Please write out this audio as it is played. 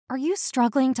Are you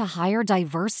struggling to hire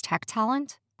diverse tech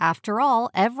talent? After all,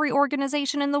 every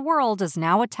organization in the world is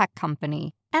now a tech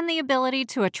company, and the ability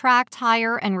to attract,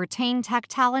 hire, and retain tech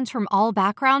talent from all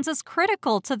backgrounds is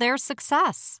critical to their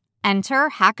success. Enter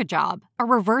HackaJob, a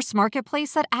reverse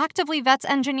marketplace that actively vets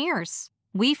engineers.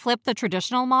 We flip the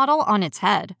traditional model on its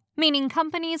head, meaning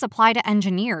companies apply to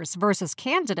engineers versus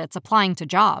candidates applying to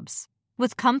jobs,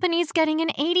 with companies getting an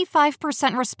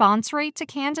 85% response rate to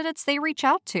candidates they reach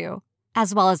out to,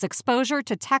 as well as exposure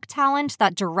to tech talent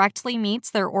that directly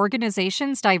meets their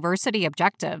organization's diversity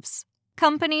objectives.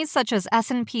 Companies such as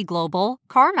S&P Global,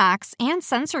 CarMax, and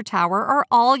Sensor Tower are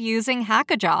all using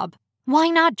HackaJob. Why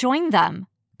not join them?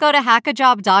 Go to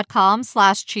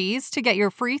hackajob.com/cheese to get your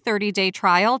free 30-day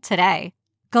trial today.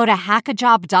 Go to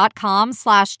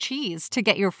hackajob.com/cheese to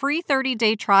get your free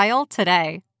 30-day trial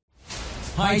today.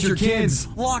 Hide your kids.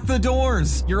 Lock the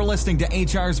doors. You're listening to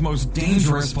HR's most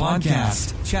dangerous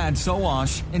podcast. Chad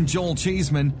Sowash and Joel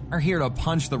Cheeseman are here to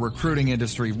punch the recruiting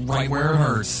industry right where it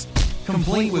hurts.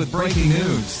 Complete with breaking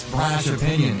news, brash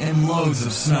opinion, and loads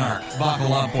of snark.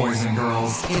 Buckle up, boys and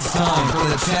girls. It's time for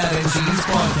the Chad and Cheese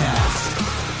Podcast.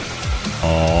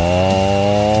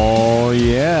 Oh,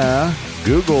 yeah.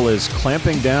 Google is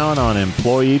clamping down on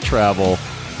employee travel,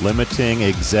 limiting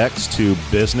execs to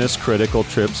business-critical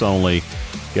trips only.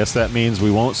 Guess that means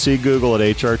we won't see Google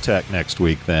at HR Tech next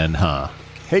week then, huh?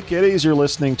 Hey, kiddies, you're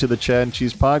listening to the Chad and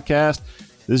Cheese Podcast.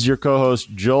 This is your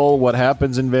co-host, Joel. What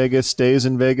happens in Vegas stays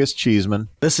in Vegas, Cheeseman.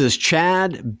 This is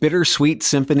Chad, Bittersweet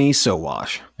Symphony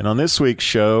Sowash. And on this week's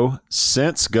show,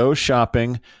 Sense goes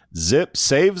shopping, Zip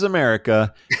saves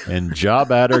America, and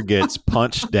Job Adder gets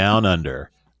punched down under.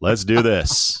 Let's do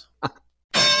this.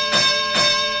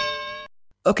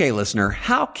 Okay, listener,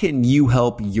 how can you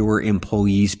help your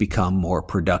employees become more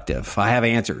productive? I have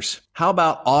answers. How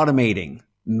about automating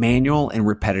manual and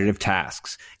repetitive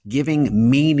tasks,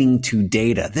 giving meaning to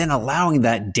data, then allowing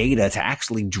that data to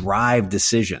actually drive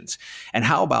decisions? And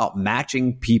how about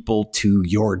matching people to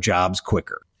your jobs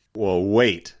quicker? Well,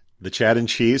 wait. The Chad and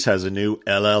Cheese has a new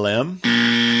LLM?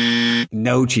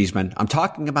 No, Cheeseman. I'm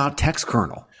talking about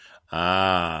TextKernel.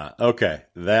 Ah, okay.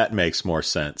 That makes more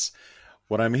sense.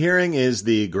 What I'm hearing is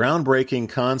the groundbreaking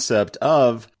concept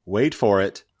of, wait for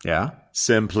it,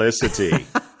 simplicity.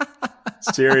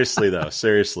 Seriously, though,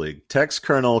 seriously.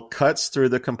 TextKernel cuts through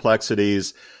the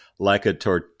complexities like a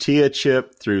tortilla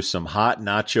chip through some hot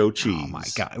nacho cheese. Oh, my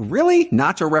God. Really?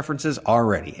 Nacho references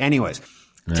already. Anyways,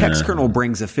 TextKernel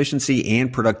brings efficiency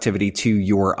and productivity to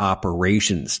your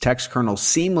operations. TextKernel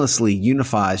seamlessly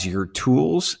unifies your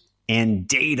tools and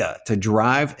data to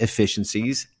drive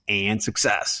efficiencies and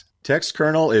success.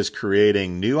 TextKernel is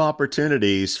creating new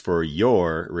opportunities for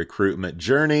your recruitment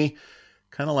journey,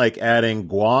 kind of like adding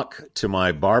guac to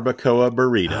my barbacoa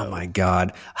burrito. Oh, my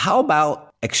God. How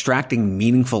about extracting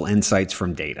meaningful insights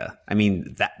from data? I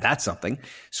mean, that's something.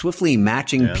 Swiftly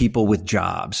matching people with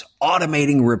jobs,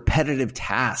 automating repetitive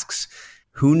tasks.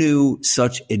 Who knew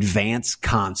such advanced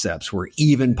concepts were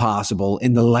even possible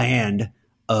in the land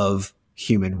of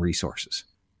human resources?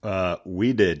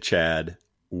 We did, Chad.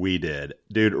 We did.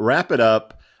 Dude, wrap it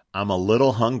up. I'm a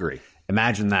little hungry.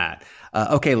 Imagine that.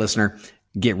 Okay, listener,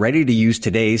 get ready to use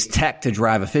today's tech to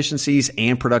drive efficiencies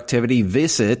and productivity.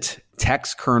 Visit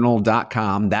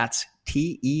textkernel.com. That's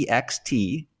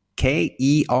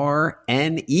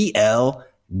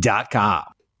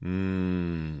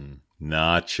TextKernel.com.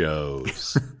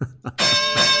 Nachos.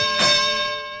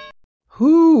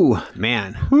 Whoo,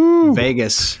 man. Whoo.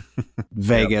 Vegas,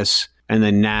 and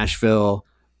then Nashville,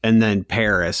 and then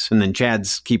Paris, and then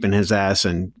Chad's keeping his ass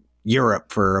in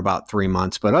Europe for about 3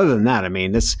 months. But other than that, I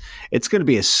mean, it's going to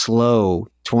be a slow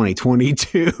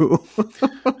 2022.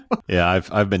 Yeah,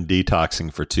 I've been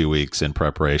detoxing for 2 weeks in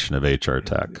preparation of HR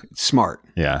Tech. Smart.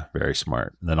 Yeah, very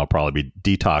smart. And then I'll probably be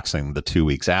detoxing the 2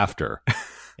 weeks after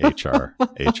HR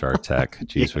Tech.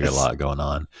 Jeez, we got a lot going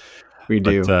on. We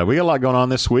do. But, we got a lot going on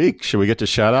this week. Should we get to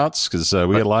shout outs? Because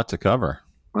we got a lot to cover.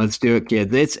 Let's do it,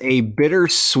 kid. It's a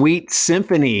Bittersweet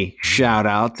Symphony shout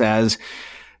out as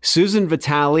Susan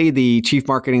Vitale, the Chief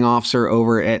Marketing Officer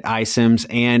over at iCIMS,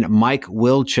 and Mike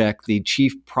Wilczek, the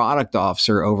Chief Product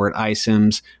Officer over at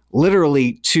iCIMS.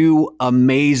 Literally, two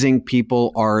amazing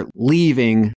people are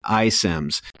leaving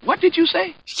iCIMS. What did you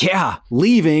say? Yeah,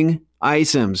 leaving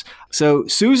iCIMS. So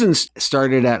Susan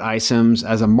started at iCIMS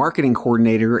as a marketing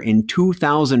coordinator in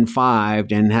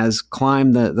 2005 and has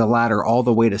climbed the ladder all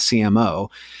the way to CMO.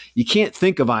 You can't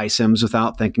think of iCIMS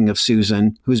without thinking of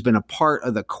Susan, who's been a part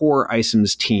of the core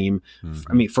iCIMS team,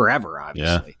 I mean, forever,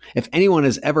 obviously. Yeah. If anyone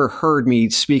has ever heard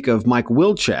me speak of Mike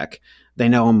Wilczek, they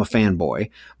know I'm a fanboy.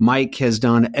 Mike has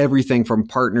done everything from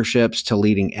partnerships to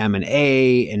leading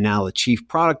M&A and now the chief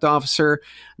product officer.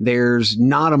 There's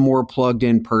not a more plugged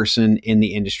in person in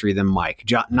the industry than Mike,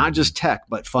 not just tech,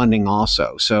 but funding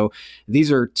also. So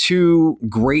these are two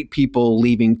great people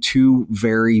leaving two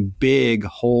very big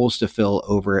holes to fill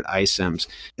over at iCIMS.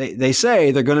 They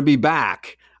say they're going to be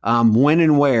back. When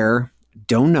and where,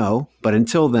 don't know. But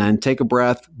until then, take a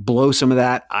breath, blow some of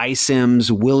that iCIMS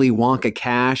Willy Wonka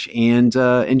cash, and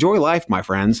enjoy life, my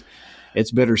friends.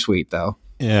 It's bittersweet, though.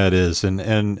 Yeah, it is.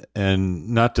 And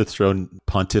not to throw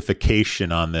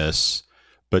pontification on this,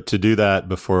 but to do that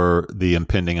before the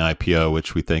impending IPO,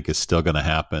 which we think is still going to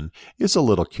happen, is a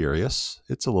little curious.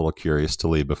 It's a little curious to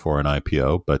leave before an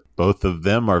IPO, but both of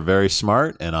them are very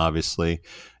smart and obviously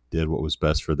did what was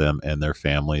best for them and their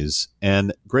families,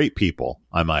 and great people,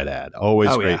 I might add.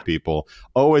 Always great people.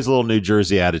 Always a little New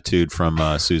Jersey attitude from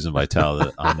Susan Vitale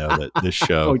that I know that this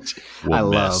show will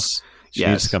miss. She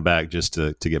needs to come back just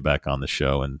to get back on the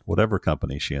show and whatever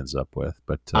company she ends up with.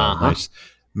 But nice,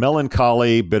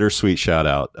 melancholy, bittersweet shout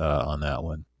out on that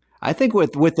one. I think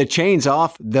with the chains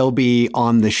off, they'll be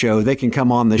on the show. They can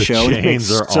come on the show.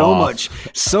 Chains are off.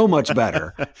 So much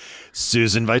better.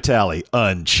 Susan Vitale,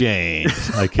 Unchained.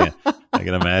 I can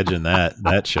imagine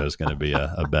that show's going to be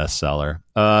a bestseller.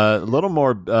 A little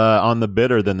more on the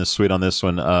bitter than the sweet on this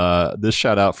one. This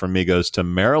shout out from me goes to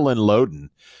Marilyn Loden,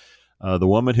 the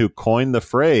woman who coined the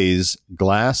phrase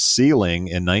glass ceiling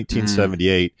in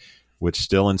 1978, which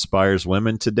still inspires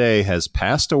women today, has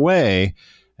passed away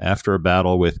after a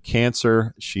battle with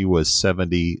cancer. She was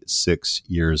 76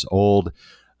 years old.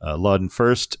 Loden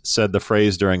first said the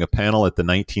phrase during a panel at the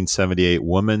 1978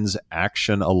 Women's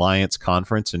Action Alliance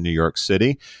Conference in New York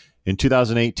City. In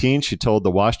 2018, she told the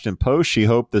Washington Post she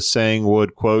hoped the saying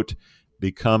would, quote,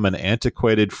 become an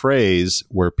antiquated phrase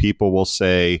where people will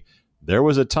say, there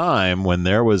was a time when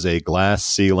there was a glass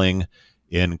ceiling,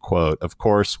 end quote. Of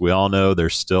course, we all know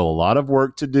there's still a lot of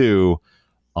work to do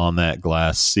on that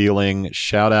glass ceiling.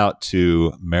 Shout out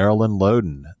to Marilyn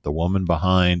Loden, the woman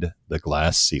behind the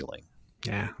glass ceiling.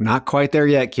 Yeah, not quite there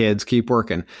yet, kids. Keep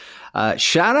working.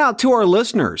 Shout out to our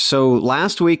listeners. So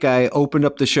last week I opened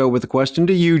up the show with a question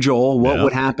to you, Joel. What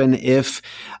would happen if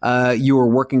you were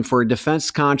working for a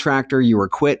defense contractor, you were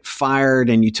quit, fired,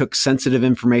 and you took sensitive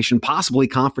information, possibly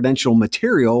confidential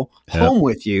material, home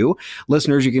with you?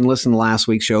 Listeners, you can listen to last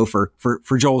week's show for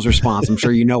Joel's response. I'm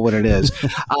sure you know what it is.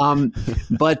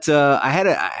 But I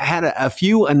had a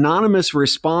few anonymous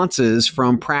responses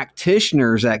from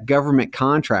practitioners at government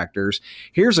contractors.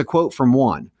 Here's a quote from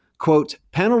one. Quote,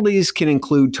 penalties can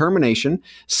include termination,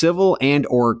 civil and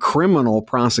or criminal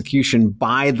prosecution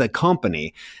by the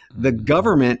company. The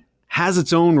government has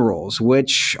its own rules,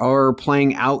 which are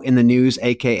playing out in the news,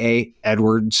 aka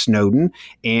Edward Snowden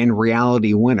and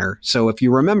Reality Winner. So if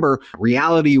you remember,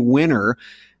 Reality Winner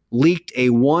leaked a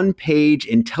one-page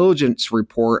intelligence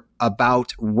report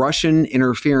about Russian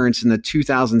interference in the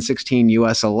 2016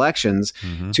 U.S. elections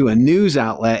to a news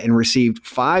outlet and received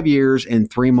 5 years and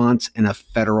 3 months in a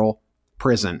federal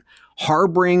prison.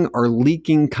 Harboring or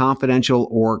leaking confidential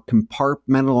or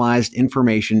compartmentalized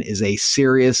information is a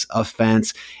serious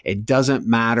offense. It doesn't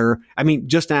matter. I mean,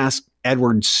 just ask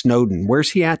Edward Snowden.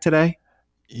 Where's he at today?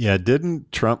 Yeah,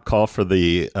 didn't Trump call for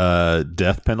the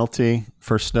death penalty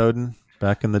for Snowden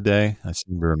back in the day? I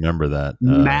seem to remember that.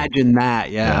 Imagine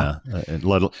that,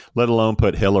 let alone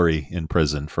put Hillary in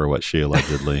prison for what she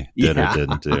allegedly did or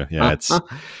didn't do. Yeah,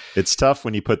 it's tough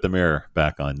when you put the mirror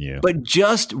back on you. But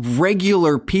just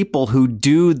regular people who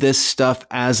do this stuff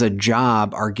as a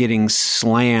job are getting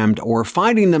slammed or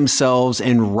finding themselves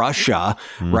in Russia,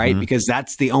 right? Because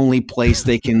that's the only place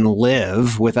they can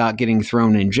live without getting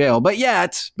thrown in jail. But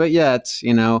yet,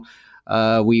 you know,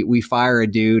 we fire a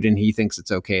dude and he thinks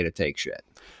it's okay to take shit.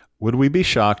 Would we be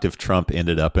shocked if Trump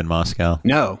ended up in Moscow?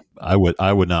 No. I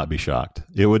would not be shocked.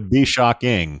 It would be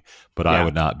shocking, but I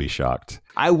would not be shocked.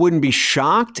 I wouldn't be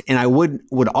shocked, and I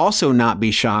would also not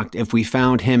be shocked if we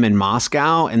found him in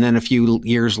Moscow and then a few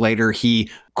years later he,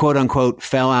 quote unquote,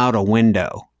 fell out a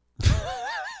window.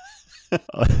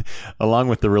 Along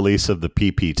with the release of the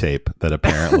PP tape that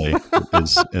apparently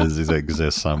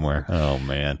exists somewhere. Oh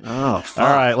man! Oh, fuck.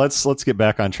 All right, let's get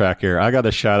back on track here. I got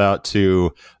a shout out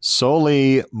to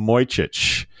Soli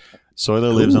Mojcic. Soli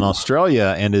lives in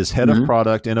Australia and is head of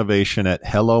product innovation at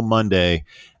Hello Monday,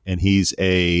 and he's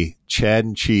a Chad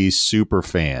and Cheese super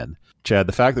fan. Chad,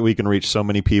 the fact that we can reach so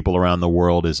many people around the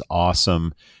world is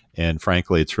awesome, and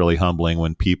frankly, it's really humbling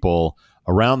when people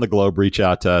around the globe reach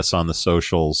out to us on the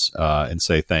socials and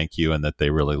say thank you and that they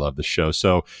really love the show.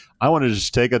 So I want to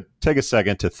just take a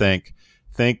second to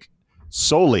thank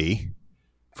Soli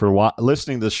for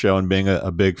listening to this show and being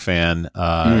a big fan.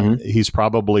 He's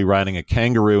probably riding a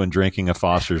kangaroo and drinking a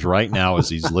Foster's right now as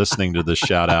he's listening to this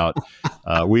shout out.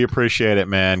 We appreciate it,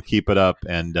 man. Keep it up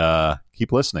and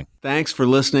keep listening. Thanks for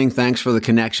listening. Thanks for the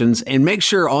connections. And make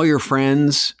sure all your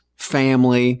friends,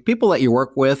 family, people that you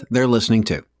work with, they're listening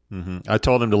too. I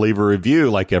told him to leave a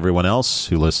review like everyone else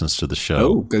who listens to the show.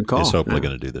 Oh, good call. He's hopefully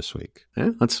going to do this week. Yeah,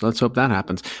 let's hope that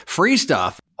happens. Free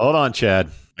stuff. Hold on, Chad.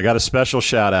 I got a special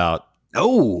shout out.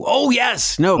 Oh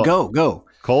yes. No, go.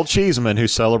 Cole Cheeseman, who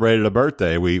celebrated a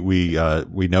birthday, we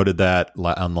noted that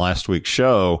on last week's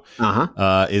show,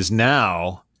 is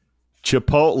now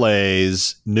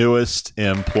Chipotle's newest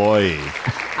employee.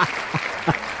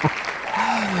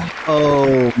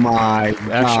 Oh my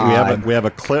God. Actually, we have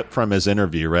a clip from his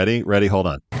interview. Ready? Hold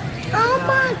on. Oh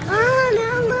my God,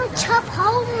 I love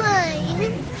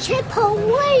Chipotle.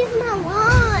 Chipotle is my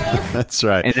life. That's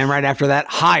right. And then right after that,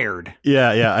 hired.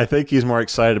 Yeah. I think he's more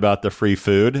excited about the free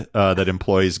food that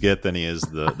employees get than he is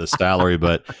the salary.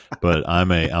 But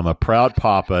I'm a proud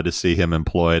papa to see him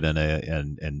employed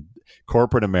in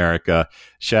corporate America.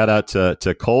 Shout out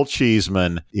to Cole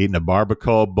Cheeseman eating a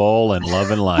barbacoa bowl and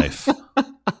loving life.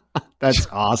 That's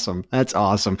awesome.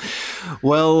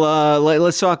 Well,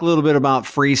 let's talk a little bit about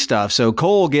free stuff. So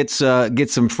Cole gets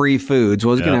some free foods.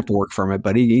 Well, he's going to have to work from it,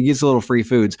 but he gets a little free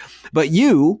foods. But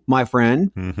you, my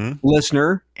friend,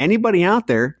 listener, anybody out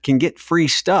there can get free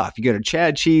stuff. You go to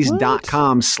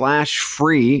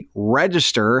chadcheese.com/free,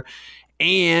 register,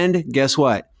 and guess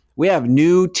what? We have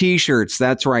new T-shirts.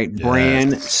 That's right.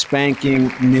 Brand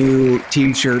spanking new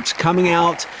T-shirts coming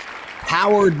out.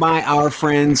 Powered by our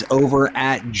friends over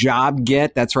at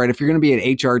JobGet. That's right. If you're going to be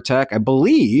at HR Tech, I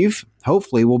believe,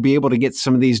 hopefully, we'll be able to get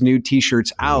some of these new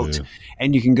T-shirts out.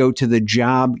 And you can go to the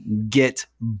JobGet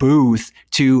booth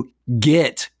to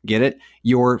get it,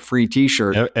 your free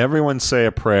T-shirt. Everyone say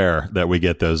a prayer that we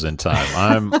get those in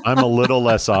time. I'm a little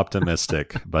less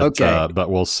optimistic, but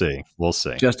we'll see.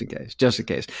 Just in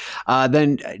case.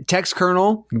 Then Tex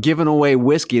Kernel giving away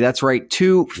whiskey. That's right.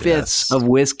 2/5 of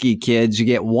whiskey, kids. You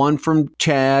get one from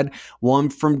Chad, one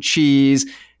from Cheese,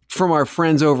 from our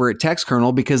friends over at Tex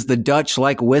Kernel because the Dutch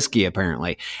like whiskey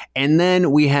apparently. And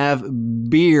then we have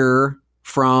beer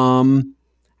from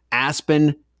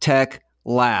Aspen Tech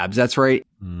Labs. That's right.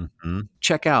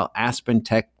 Check out Aspen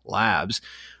Tech Labs.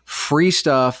 Free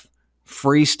stuff.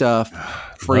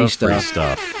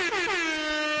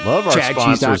 Love our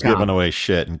sponsors giving away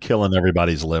shit and killing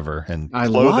everybody's liver and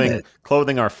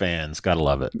clothing our fans. Gotta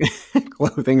love it.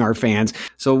 Clothing our fans.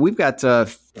 So we've got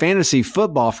fantasy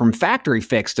football from Factory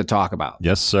Fix to talk about.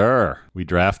 Yes, sir. We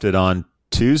drafted on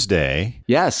Tuesday.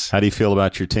 Yes. How do you feel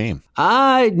about your team?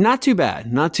 Not too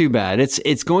bad.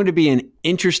 It's going to be an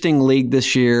interesting league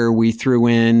this year. We threw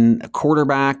in a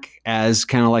quarterback as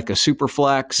kind of like a super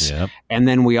flex. Yep. And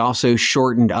then we also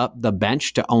shortened up the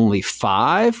bench to only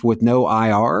 5 with no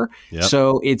IR. Yep.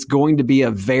 So it's going to be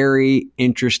a very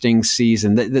interesting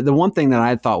season. The one thing that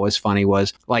I thought was funny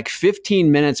was like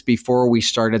 15 minutes before we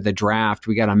started the draft,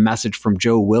 we got a message from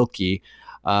Joe Wilkie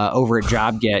over at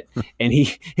JobGet, and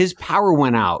his power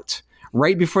went out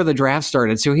right before the draft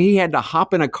started. So he had to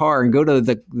hop in a car and go to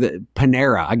the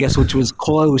Panera, I guess, which was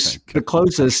the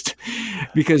closest,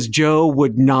 because Joe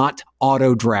would not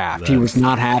auto draft. He was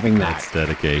not having that. That's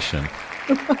dedication.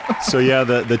 So, yeah,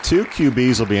 the two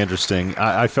QBs will be interesting.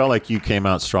 I felt like you came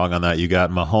out strong on that. You got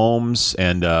Mahomes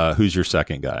and who's your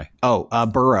second guy? Oh,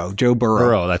 Burrow, Joe Burrow.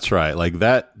 Burrow, that's right. Like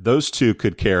that, those two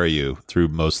could carry you through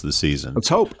most of the season. Let's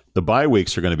hope. The bye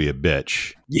weeks are going to be a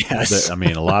bitch. Yes. I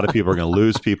mean, a lot of people are going to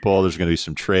lose people. There's going to be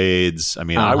some trades. I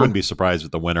mean, I wouldn't be surprised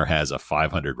if the winner has a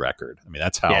 500 record. I mean,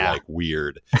 that's how like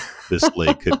weird this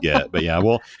league could get. But yeah,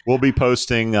 we'll be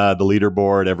posting the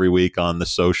leaderboard every week on the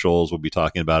socials. We'll be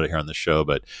talking about it here on the show.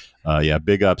 But yeah,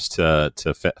 big ups to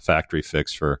Factory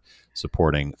Fix for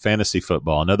supporting fantasy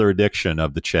football, another edition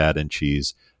of the Chad and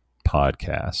Cheese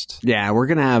podcast. Yeah, we're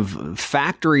going to have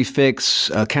Factory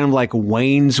Fix, kind of like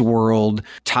Wayne's World,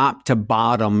 top to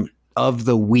bottom of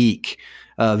the week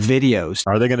videos.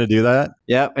 Are they going to do that?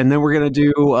 Yep. And then we're going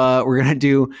to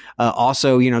do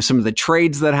also, some of the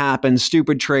trades that happen,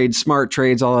 stupid trades, smart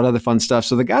trades, all that other fun stuff.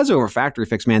 So the guys over at Factory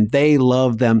Fix, man, they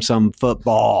love them some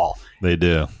football. They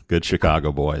do. Good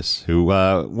Chicago boys who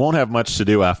won't have much to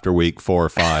do after week 4 or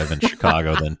 5 in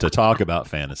Chicago than to talk about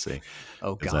fantasy.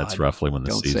 Oh, God. That's roughly when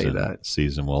the Don't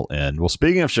season will end. Well,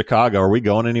 speaking of Chicago, are we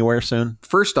going anywhere soon?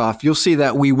 First off, you'll see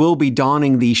that we will be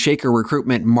donning the Shaker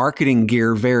Recruitment marketing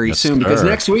gear very soon, because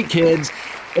next week, kids,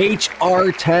 HR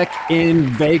Tech in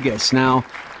Vegas. Now,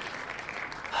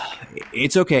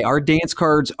 it's okay. Our dance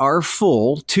cards are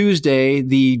full. Tuesday,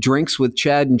 the Drinks with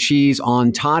Chad and Cheese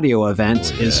on Tadio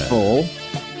event is full.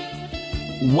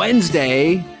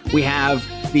 Wednesday, we have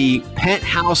the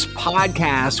Penthouse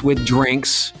podcast with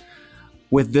drinks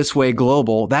with This Way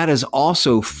Global. That is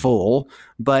also full,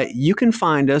 but you can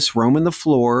find us roaming the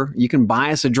floor. You can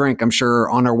buy us a drink, I'm sure,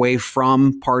 on our way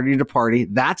from party to party.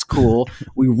 That's cool.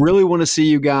 We really want to see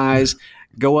you guys.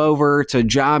 Go over to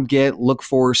JobGet, look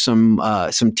for some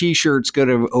T-shirts.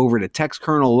 Go over to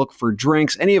TextKernel, look for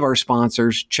drinks. Any of our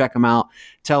sponsors, check them out.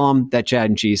 Tell them that Chad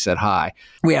and Cheese said hi.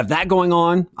 We have that going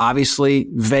on. Obviously,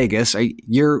 Vegas.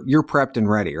 You're prepped and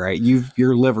ready, right?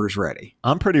 Your liver's ready.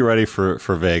 I'm pretty ready for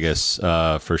Vegas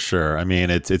for sure. I mean,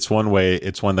 it's one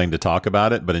thing to talk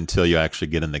about it, but until you actually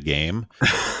get in the game,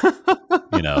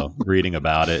 reading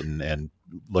about it and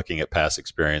looking at past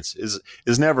experience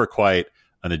is never quite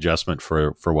an adjustment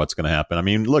for what's going to happen. I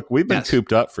mean, look, we've been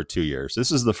cooped up for 2 years.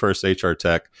 This is the first HR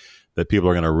Tech that people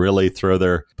are going to really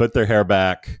put their hair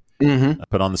back,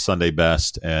 put on the Sunday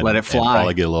best, and let it fly. And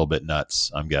probably get a little bit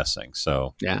nuts, I'm guessing.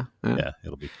 So yeah,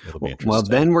 it'll be interesting. Well,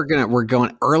 then we're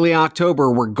going early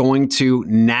October. We're going to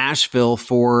Nashville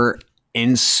for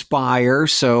Inspire.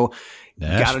 So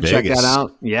got to check that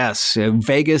out. Yes.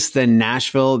 Vegas, then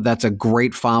Nashville. That's a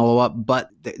great follow-up. But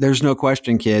there's no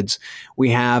question, kids.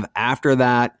 We have, after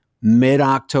that,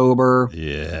 mid-October,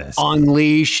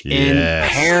 Unleash in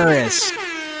Paris.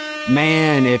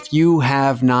 Man, if you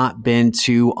have not been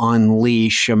to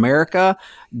Unleash America,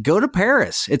 go to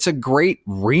Paris. It's a great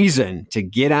reason to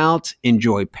get out,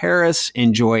 enjoy Paris,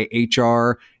 enjoy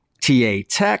HR TA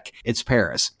Tech. It's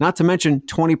Paris. Not to mention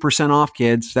 20% off,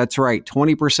 kids. That's right,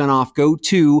 20% off. Go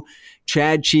to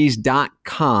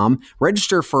chadcheese.com.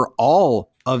 Register for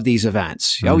all of these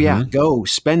events. Oh, yeah. Go.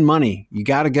 Spend money. You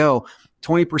got to go.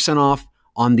 20% off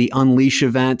on the Unleash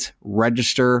event.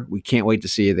 Register. We can't wait to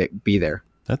see you be there.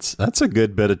 That's a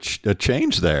good bit of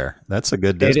change there. That's a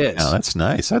good discount. It is. That's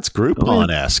nice. That's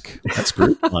Groupon-esque. That's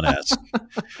Groupon-esque.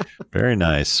 Very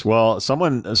nice. Well, some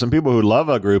people who love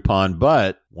a Groupon,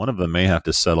 but one of them may have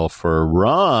to settle for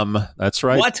rum. That's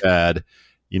right, What? Chad.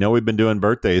 We've been doing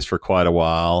birthdays for quite a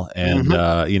while, and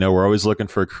we're always looking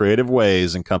for creative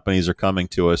ways, and companies are coming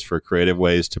to us for creative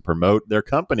ways to promote their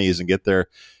companies and get their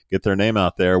name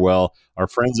out there. Well, our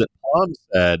friends at Plum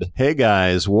said, hey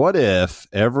guys, what if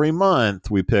every month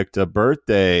we picked a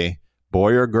birthday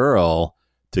boy or girl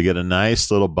to get a nice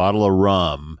little bottle of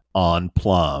rum on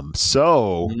Plum?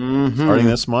 So starting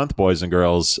this month, boys and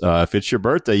girls, if it's your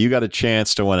birthday, you got a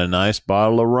chance to win a nice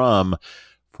bottle of rum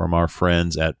from our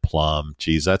friends at Plum.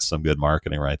 Geez, that's some good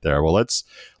marketing right there. Well, let's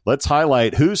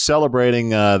highlight who's celebrating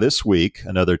this week.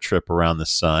 Another trip around the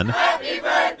sun. Happy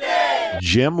birthday!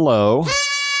 Jim Lowe,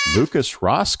 Lucas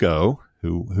Roscoe,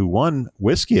 who won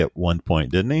whiskey at one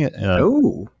point, didn't he?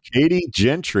 Katie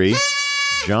Gentry,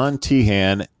 John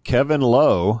Tehan, Kevin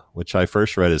Lowe, which I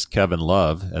first read as Kevin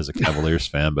Love as a Cavaliers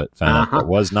fan, but found out that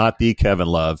was not the Kevin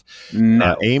Love.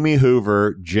 No. Amy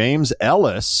Hoover, James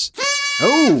Ellis,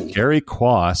 Gary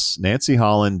Quass, Nancy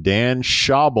Holland, Dan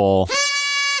Schabel,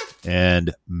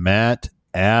 and Matt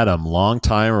Adam,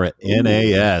 long-timer at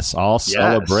NAS, all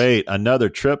celebrate another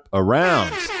trip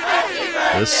around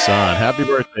the sun. Happy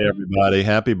birthday, everybody.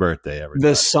 Happy birthday, everybody.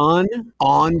 The sun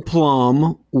on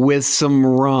Plum with some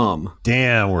rum.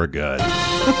 Damn, we're good.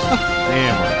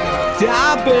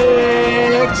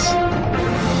 Topics.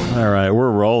 All right,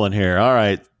 we're rolling here. All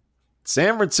right.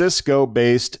 San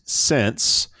Francisco-based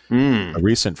Sense, a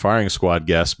recent Firing Squad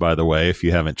guest, by the way, if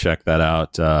you haven't checked that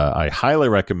out, I highly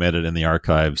recommend it in the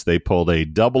archives. They pulled a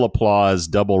double applause,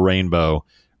 double rainbow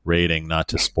rating, not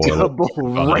to spoil double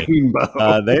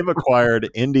rainbow. They've acquired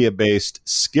India-based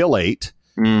Skill8.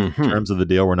 Terms of the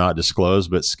deal were not disclosed,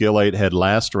 but Skill8 had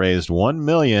last raised $1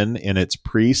 million in its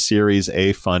pre-Series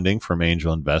A funding from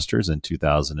angel investors in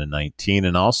 2019,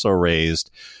 and also raised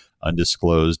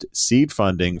undisclosed seed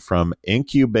funding from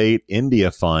Incubate India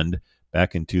Fund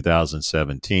back in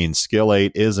 2017.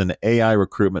 Skill8 is an AI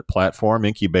recruitment platform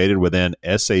incubated within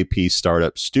SAP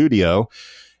Startup Studio,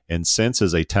 and Sense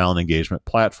is a talent engagement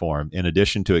platform. In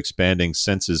addition to expanding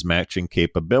Sense's matching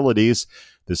capabilities,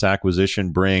 this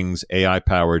acquisition brings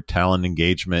AI-powered talent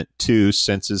engagement to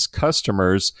Sense's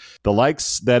customers, the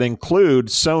likes that include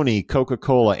Sony,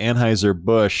 Coca-Cola,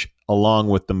 Anheuser-Busch, along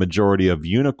with the majority of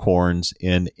unicorns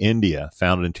in India.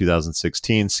 Founded in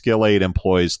 2016, Skill8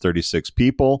 employs 36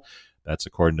 people. That's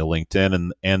according to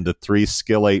LinkedIn. And the 3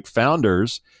 Skill8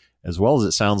 founders, as well as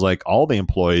it sounds like all the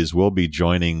employees, will be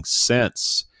joining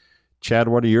Sense. Chad,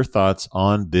 what are your thoughts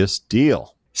on this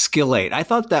deal? Skill8. I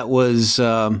thought that was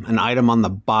an item on the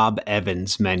Bob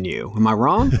Evans menu. Am I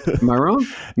wrong?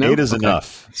 No? 8 is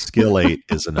enough. Skill8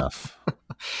 is enough.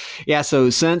 Yeah, so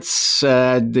since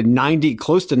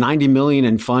close to 90 million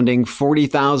in funding,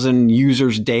 40,000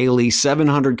 users daily,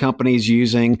 700 companies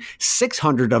using,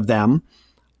 600 of them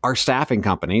are staffing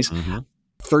companies.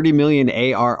 30 million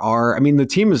ARR. I mean, the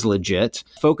team is legit.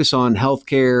 Focus on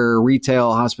healthcare,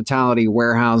 retail, hospitality,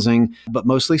 warehousing, but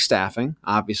mostly staffing,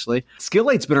 obviously.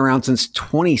 Skill8's been around since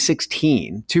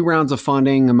 2016. 2 rounds of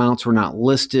funding. Amounts were not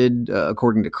listed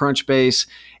according to Crunchbase.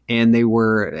 And they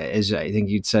were, as I think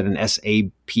you'd said, an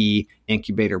SAP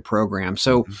incubator program.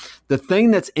 So the thing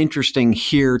that's interesting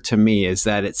here to me is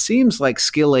that it seems like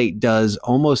Skill8 does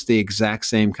almost the exact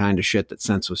same kind of shit that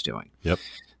Sense was doing. Yep.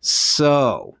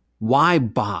 So why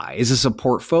buy? Is this a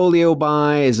portfolio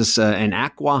buy? Is this an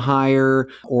acqui-hire?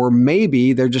 Or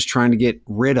maybe they're just trying to get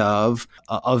rid of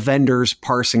vendors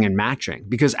parsing and matching.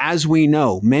 Because as we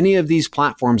know, many of these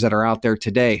platforms that are out there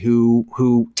today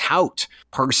who tout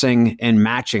parsing and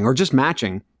matching or just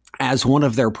matching as one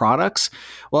of their products,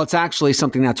 well, it's actually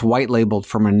something that's white labeled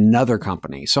from another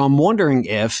company. So I'm wondering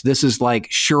if this is like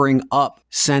shoring up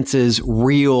Sense's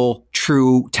real,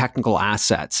 true technical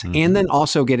assets, and then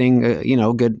also getting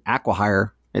good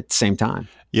acqui-hire at the same time.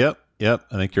 Yep. I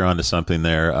think you're onto something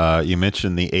there. You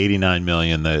mentioned the 89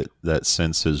 million that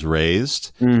Sense has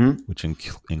raised, which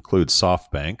includes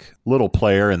SoftBank, little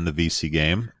player in the VC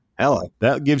game. Hello.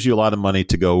 That gives you a lot of money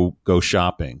to go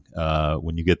shopping.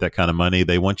 When you get that kind of money,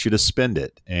 they want you to spend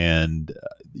it. And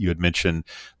you had mentioned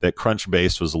that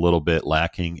Crunchbase was a little bit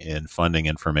lacking in funding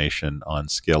information on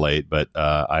Skill8, but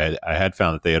I had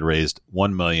found that they had raised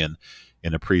 1 million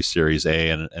in a pre-Series A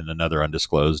and another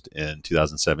undisclosed in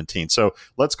 2017. So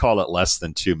let's call it less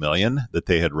than 2 million that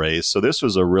they had raised. So this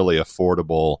was a really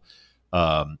affordable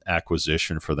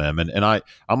acquisition for them. And I'm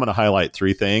going to highlight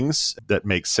 3 things that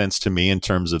make sense to me in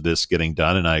terms of this getting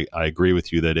done. And I agree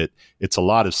with you that it's a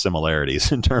lot of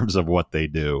similarities in terms of what they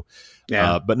do.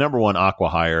 Yeah. But number one,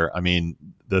 acqui-hire. I mean,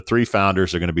 the 3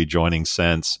 founders are going to be joining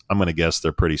Sense. I'm going to guess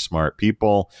they're pretty smart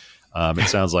people. It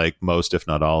sounds like most, if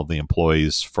not all, of the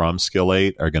employees from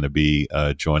Skill8 are going to be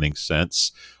joining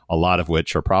Sense, a lot of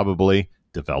which are probably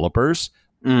developers.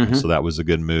 So that was a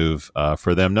good move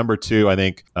for them. Number 2, I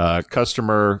think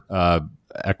customer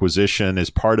acquisition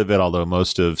is part of it, although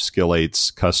most of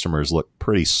Skill8's customers look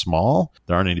pretty small.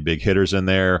 There aren't any big hitters in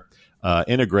there.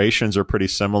 Integrations are pretty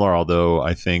similar, although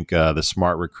I think the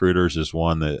Smart Recruiters is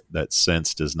one that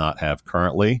Sense does not have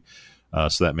currently.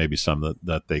 So that may be something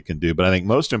that they can do. But I think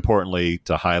most importantly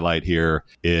to highlight here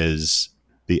is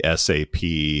the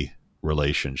SAP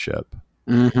relationship.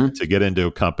 To get into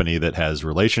a company that has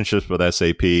relationships with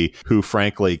SAP, who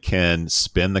frankly can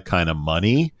spend the kind of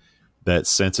money that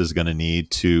Sense is going to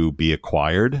need to be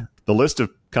acquired. The list of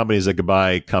companies that could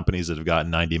buy companies that have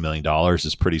gotten $90 million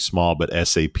is pretty small, but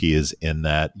SAP is in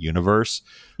that universe.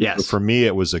 Yes. So for me,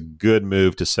 it was a good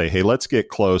move to say, hey, let's get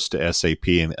close to SAP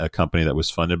and a company that was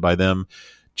funded by them.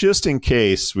 Just in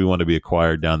case we want to be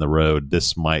acquired down the road,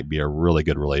 this might be a really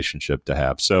good relationship to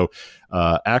have. So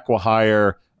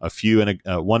acqui-hire,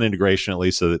 one integration at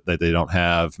least so that they don't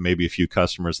have, maybe a few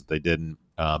customers that they didn't.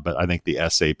 But I think the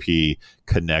SAP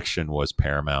connection was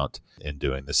paramount in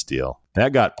doing this deal.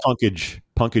 That got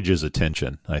Punkage's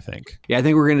attention, I think. Yeah, I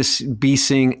think we're going to be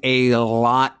seeing a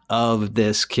lot of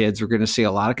this, kids. We're going to see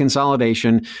a lot of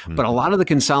consolidation, but a lot of the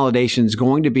consolidation is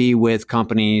going to be with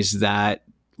companies that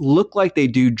look like they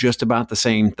do just about the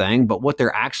same thing, but what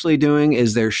they're actually doing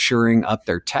is they're shoring up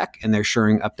their tech and they're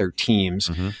shoring up their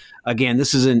teams. Again,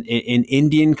 this is an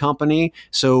Indian company,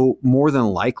 so more than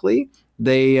likely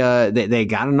they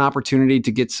got an opportunity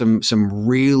to get some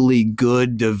really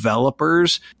good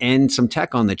developers and some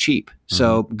tech on the cheap.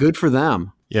 So good for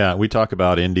them. Yeah, we talk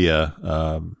about India,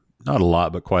 not a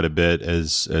lot, but quite a bit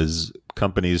as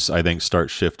companies, I think, start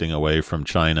shifting away from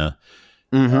China.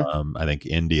 I think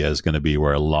India is going to be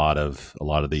where a lot of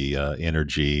the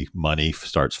energy money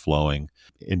starts flowing.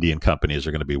 Indian companies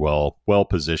are going to be well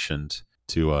positioned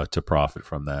to profit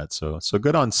from that. So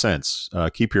good on Sense.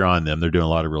 Keep your eye on them. They're doing a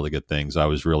lot of really good things. I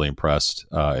was really impressed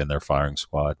in their firing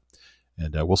squad,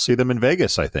 and we'll see them in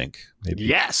Vegas. I think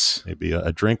maybe maybe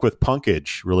a drink with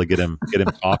Punkage. Really get him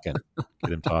talking.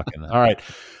 Get him talking. All right.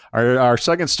 Our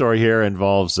second story here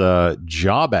involves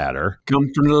JobAdder.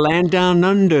 Come from the land down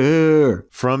under.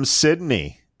 From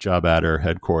Sydney, JobAdder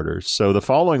headquarters. So the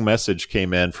following message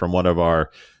came in from one of our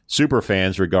super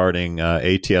fans regarding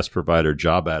ATS provider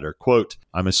JobAdder. Quote,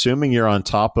 I'm assuming you're on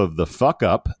top of the fuck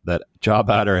up that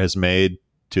JobAdder has made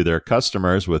to their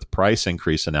customers with price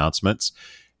increase announcements.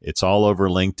 It's all over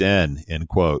LinkedIn, end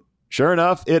quote. Sure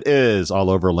enough, it is all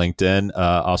over LinkedIn.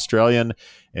 Australian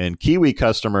and Kiwi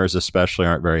customers especially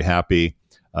aren't very happy.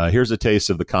 Here's a taste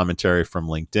of the commentary from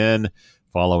LinkedIn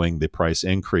following the price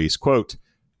increase. Quote,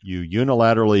 You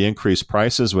unilaterally increase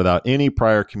prices without any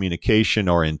prior communication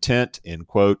or intent, end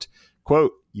quote.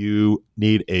 Quote, you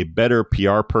need a better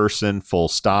PR person, full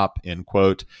stop, end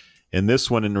quote. And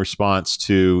this one in response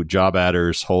to job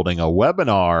adders holding a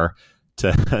webinar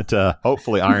to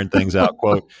hopefully iron things out.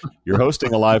 Quote, you're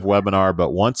hosting a live webinar,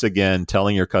 but once again,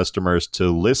 telling your customers to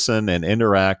listen and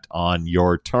interact on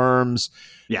your terms.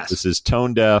 Yes. This is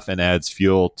tone deaf and adds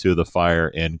fuel to the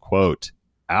fire, end quote.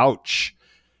 Ouch.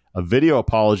 A video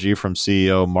apology from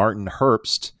CEO Martin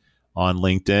Herbst on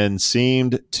LinkedIn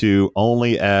seemed to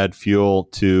only add fuel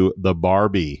to the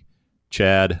Barbie.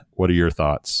 Chad, what are your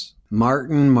thoughts?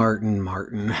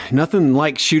 Martin. Nothing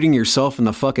like shooting yourself in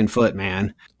the fucking foot,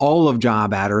 man. All of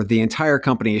JobAdder, the entire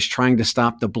company, is trying to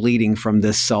stop the bleeding from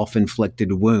this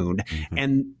self-inflicted wound. Mm-hmm.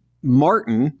 And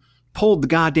Martin pulled the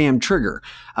goddamn trigger.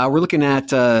 We're looking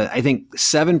at, I think,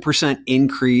 7%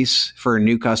 increase for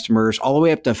new customers, all the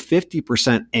way up to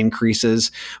 50%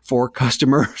 increases for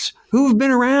customers who've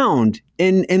been around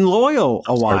and loyal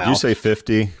a while. Did you say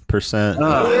 50%?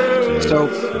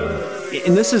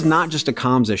 And this is not just a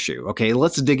comms issue. Okay,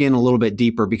 let's dig in a little bit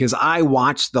deeper, because I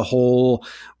watched the whole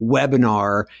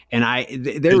webinar, and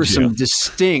there's some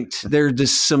distinct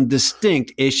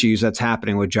issues that's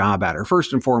happening with JobAdder.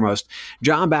 First and foremost,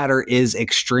 JobAdder is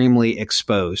extremely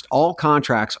exposed. All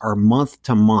contracts are month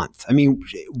to month. I mean,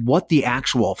 what the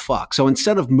actual fuck? So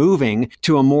instead of moving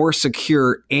to a more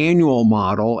secure annual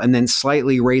model and then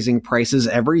slightly raising prices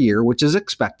every year, which is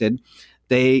expected,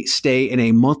 they stay in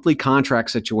a monthly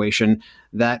contract situation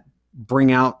that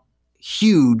bring out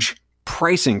huge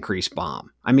price increase bomb.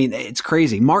 I mean, it's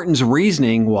crazy. Martin's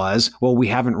reasoning was, well, we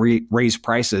haven't raised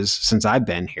prices since I've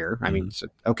been here. I mean,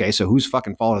 okay, so whose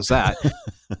fucking fault is that?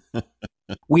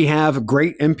 We have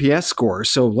great NPS scores,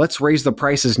 so let's raise the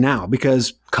prices now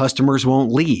because customers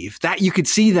won't leave. That you could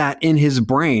see that in his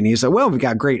brain. He's like, well, we've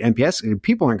got great NPS.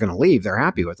 People aren't going to leave. They're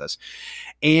happy with us.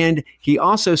 And he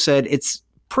also said it's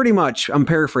pretty much, I'm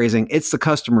paraphrasing, it's the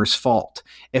customer's fault.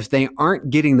 If they aren't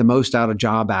getting the most out of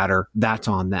JobAdder, that's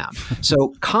on them.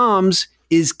 So comms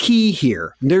is key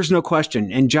here. There's no question.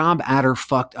 And JobAdder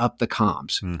fucked up the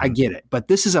comms. Mm-hmm. I get it. But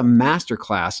this is a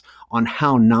masterclass on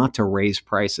how not to raise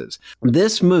prices.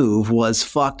 This move was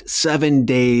fucked 7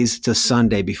 days to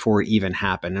Sunday before it even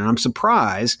happened. And I'm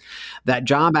surprised that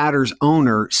JobAdder's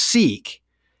owner, Seek,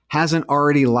 hasn't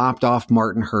already lopped off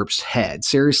Martin Herbst's head.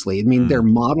 Seriously. I mean, their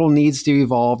model needs to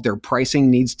evolve. Their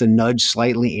pricing needs to nudge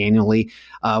slightly annually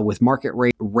with market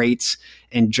rates,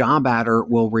 and JobAdder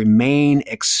will remain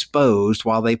exposed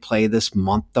while they play this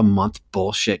month-to-month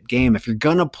bullshit game. If you're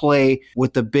going to play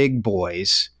with the big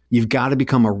boys, you've got to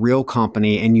become a real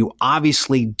company, and you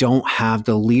obviously don't have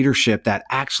the leadership that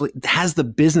actually has the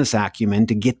business acumen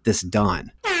to get this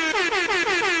done.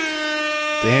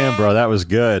 Damn, bro, that was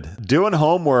good. Doing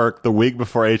homework the week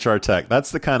before HR Tech.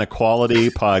 That's the kind of quality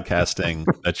podcasting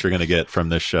that you're going to get from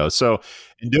this show. So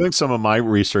in doing some of my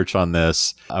research on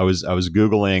this, I was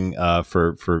Googling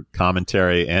for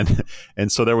commentary,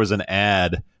 and so there was an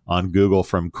ad on Google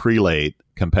from Crelate,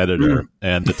 competitor,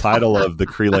 and the title of the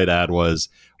Crelate ad was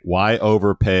 "Why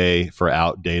Overpay for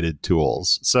Outdated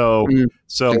Tools." So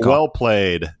well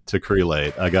played to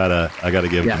Crelate. I gotta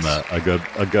give them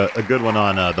a good one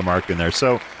on the marketing there.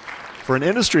 So for an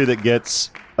industry that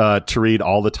gets to read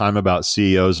all the time about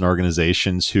CEOs and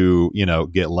organizations who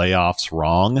get layoffs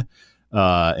wrong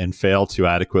and fail to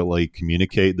adequately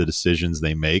communicate the decisions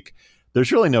they make,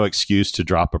 there's really no excuse to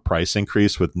drop a price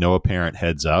increase with no apparent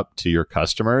heads up to your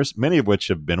customers, many of which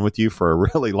have been with you for a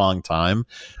really long time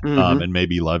and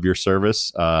maybe love your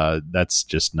service. That's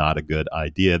just not a good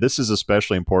idea. This is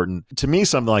especially important to me,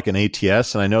 something like an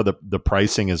ATS. And I know the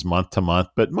pricing is month to month,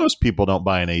 but most people don't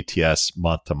buy an ATS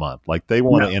month to month. Like they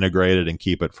want to integrate it and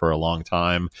keep it for a long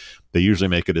time. They usually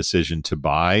make a decision to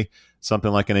buy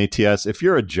something like an ATS. If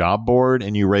you're a job board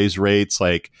and you raise rates,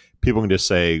 like people can just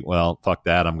say, well, fuck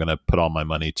that, I'm going to put all my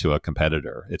money to a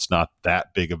competitor. It's not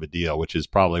that big of a deal, which is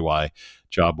probably why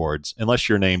job boards, unless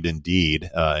you're named Indeed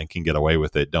and can get away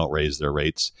with it, don't raise their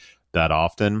rates that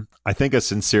often. I think a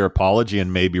sincere apology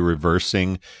and maybe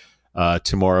reversing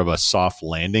to more of a soft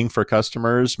landing for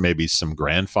customers, maybe some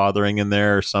grandfathering in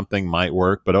there or something might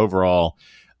work. But overall,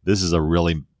 this is a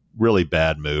really, really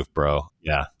bad move, bro.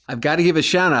 Yeah. I've got to give a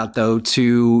shout out, though,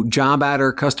 to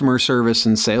JobAdder customer service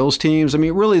and sales teams. I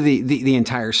mean, really the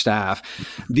entire staff.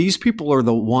 These people are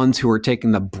the ones who are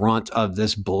taking the brunt of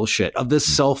this bullshit, of this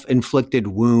self-inflicted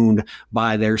wound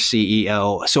by their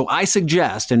CEO. So I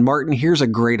suggest, and Martin, here's a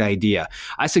great idea.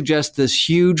 I suggest this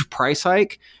huge price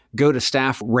hike go to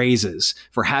staff raises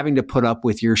for having to put up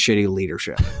with your shitty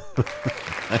leadership.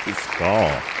 Nice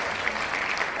call.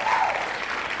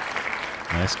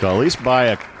 Nice call. At least buy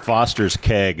a Foster's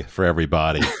keg for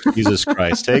everybody. Jesus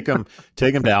Christ. Take them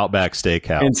to Outback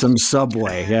Steakhouse. And some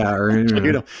Subway. Yeah.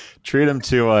 treat them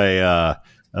to a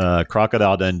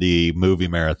Crocodile Dundee movie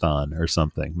marathon or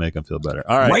something. Make them feel better.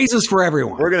 All right. Raises for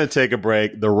everyone. We're going to take a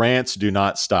break. The rants do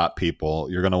not stop,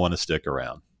 people. You're going to want to stick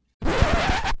around.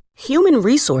 Human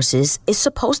resources is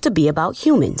supposed to be about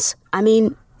humans. I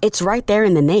mean, it's right there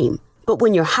in the name. But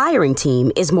when your hiring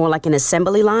team is more like an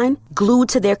assembly line, glued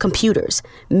to their computers,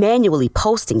 manually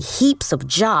posting heaps of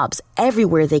jobs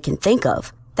everywhere they can think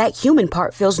of, that human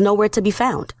part feels nowhere to be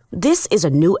found. This is a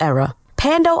new era.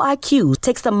 Pando IQ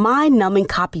takes the mind-numbing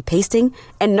copy-pasting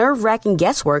and nerve-wracking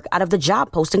guesswork out of the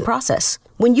job posting process.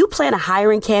 When you plan a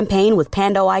hiring campaign with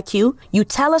Pando IQ, you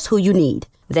tell us who you need.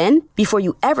 Then, before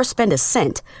you ever spend a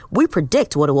cent, we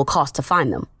predict what it will cost to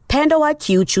find them. Pando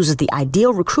IQ chooses the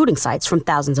ideal recruiting sites from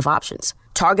thousands of options,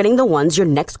 targeting the ones your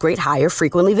next great hire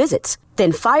frequently visits,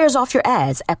 then fires off your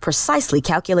ads at precisely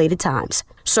calculated times,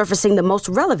 surfacing the most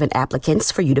relevant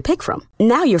applicants for you to pick from.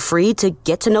 Now you're free to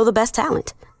get to know the best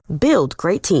talent, build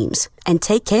great teams, and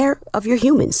take care of your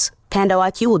humans. Pando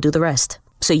IQ will do the rest,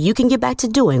 so you can get back to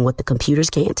doing what the computers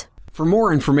can't. For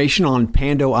more information on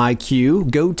Pando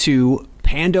IQ, go to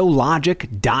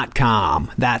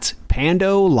pandologic.com. That's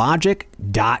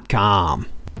pandologic.com.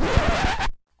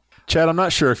 Chad, I'm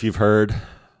not sure if you've heard,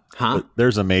 but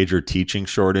there's a major teaching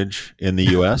shortage in the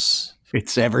U.S.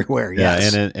 It's everywhere,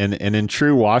 yes. Yeah, and in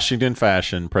true Washington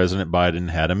fashion, President Biden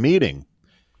had a meeting.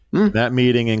 That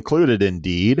meeting included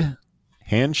Indeed,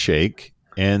 Handshake,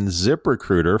 and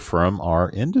ZipRecruiter from our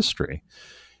industry.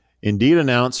 Indeed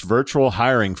announced virtual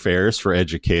hiring fairs for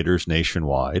educators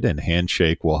nationwide, and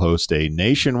Handshake will host a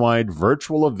nationwide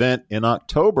virtual event in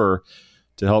October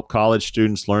to help college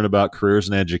students learn about careers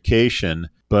in education.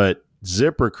 But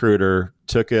ZipRecruiter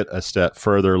took it a step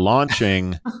further,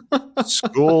 launching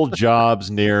School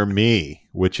Jobs Near Me,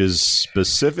 which is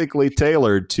specifically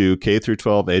tailored to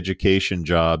K-12 education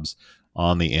jobs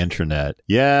on the internet.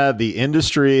 Yeah, the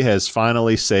industry has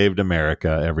finally saved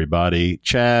America, everybody.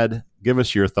 Chad, give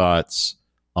us your thoughts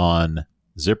on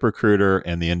ZipRecruiter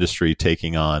and the industry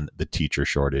taking on the teacher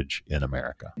shortage in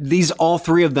America. All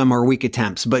three of them are weak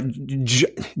attempts, but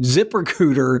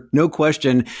ZipRecruiter, no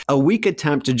question, a weak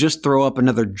attempt to just throw up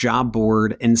another job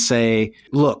board and say,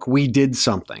 look, we did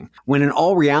something. When in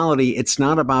all reality, it's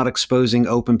not about exposing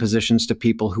open positions to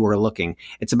people who are looking.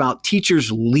 It's about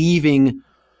teachers leaving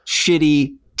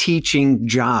shitty teaching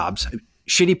jobs,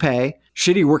 shitty pay,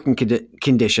 shitty working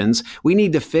conditions. We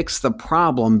need to fix the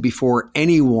problem before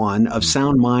anyone of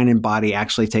sound mind and body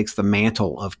actually takes the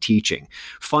mantle of teaching.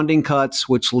 Funding cuts,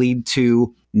 which lead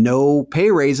to no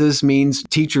pay raises, means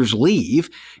teachers leave.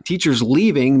 Teachers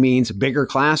leaving means bigger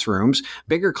classrooms.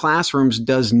 Bigger classrooms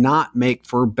does not make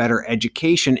for better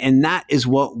education. And that is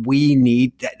what we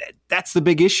need. That's the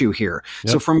big issue here.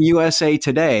 Yep. So from USA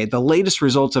Today, the latest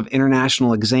results of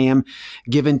international exam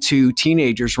given to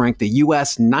teenagers ranked the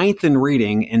U.S. 9th in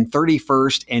reading and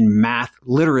 31st in math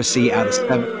literacy out of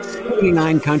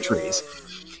 79 countries.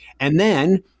 And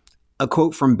then a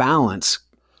quote from Balance,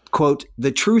 quote,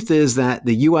 the truth is that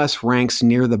the U.S. ranks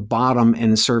near the bottom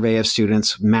in a survey of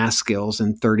students' math skills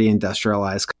in 30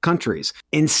 industrialized countries.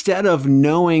 Instead of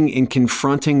knowing and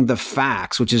confronting the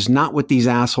facts, which is not what these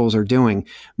assholes are doing,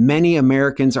 many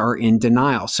Americans are in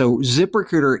denial. So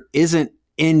ZipRecruiter isn't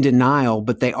in denial,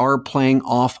 but they are playing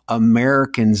off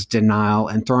Americans' denial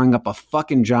and throwing up a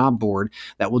fucking job board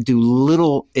that will do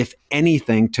little, if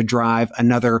anything, to drive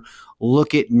another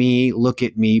look at me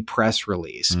press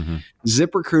release. Mm-hmm.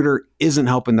 ZipRecruiter isn't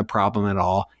helping the problem at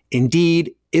all.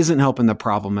 Indeed isn't helping the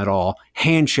problem at all.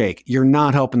 Handshake, you're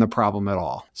not helping the problem at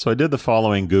all. So I did the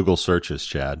following Google searches,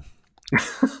 Chad.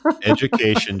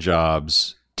 Education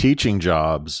jobs, teaching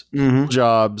jobs,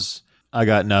 jobs. I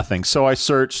got nothing. So I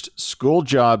searched School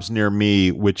Jobs Near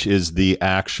Me, which is the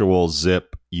actual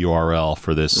Zip URL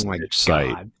for this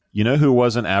site. God. You know who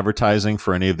wasn't advertising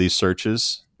for any of these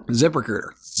searches?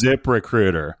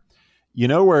 ZipRecruiter. You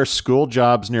know where School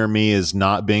Jobs Near Me is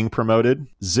not being promoted?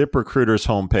 ZipRecruiter's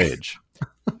homepage.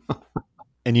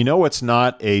 And you know what's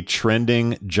not a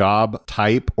trending job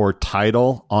type or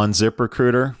title on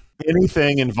ZipRecruiter?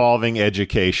 Anything involving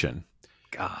education.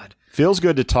 God. Feels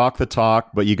good to talk the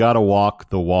talk, but you got to walk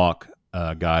the walk,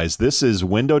 guys. This is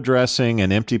window dressing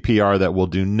and empty PR that will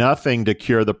do nothing to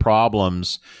cure the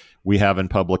problems we have in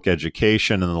public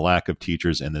education and the lack of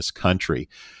teachers in this country.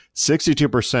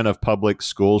 62% of public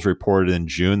schools reported in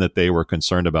June that they were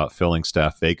concerned about filling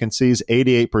staff vacancies.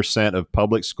 88% of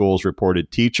public schools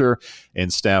reported teacher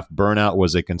and staff burnout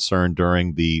was a concern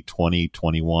during the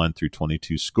 2021 through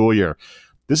 22 school year.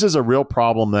 This is a real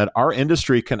problem that our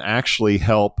industry can actually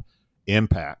help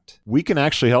impact. We can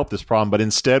actually help this problem, but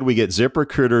instead we get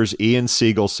ZipRecruiter's Ian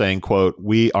Siegel saying, quote,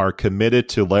 "We are committed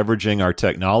to leveraging our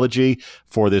technology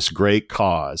for this great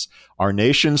cause. Our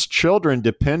nation's children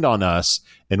depend on us,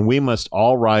 and we must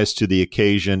all rise to the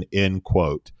occasion," end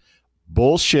quote.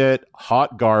 Bullshit,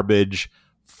 hot garbage.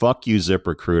 Fuck you,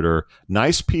 ZipRecruiter.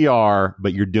 Nice PR,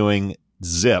 but you're doing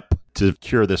zip to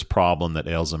cure this problem that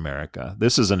ails America.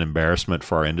 This is an embarrassment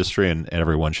for our industry, and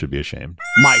everyone should be ashamed.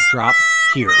 Mic drop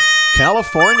here.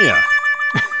 California.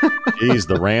 Jeez,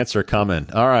 the rants are coming.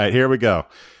 All right, here we go.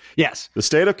 Yes. The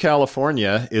state of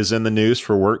California is in the news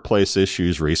for workplace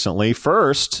issues recently.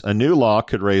 First, a new law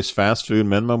could raise fast food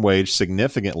minimum wage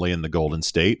significantly in the Golden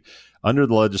State. Under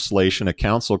the legislation, a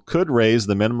council could raise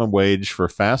the minimum wage for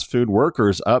fast food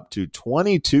workers up to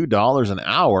 $22 an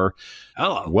hour,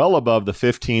 well above the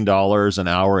 $15 an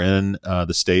hour in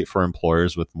the state for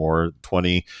employers with more than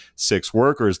 26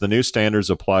 workers. The new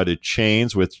standards apply to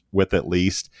chains with at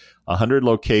least 100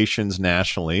 locations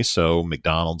nationally, so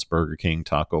McDonald's, Burger King,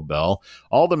 Taco Bell,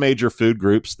 all the major food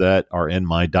groups that are in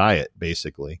my diet,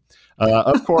 basically.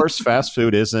 Of course, fast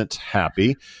food isn't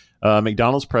happy.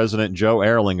 McDonald's president Joe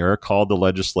Erlinger called the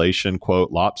legislation,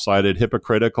 quote, "lopsided,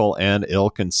 hypocritical, and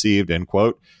ill-conceived," end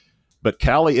quote. But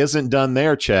Cali isn't done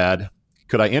there, Chad.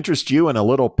 Could I interest you in a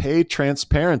little pay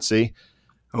transparency?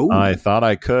 Ooh. I thought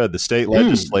I could. The state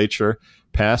legislature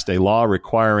passed a law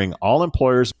requiring all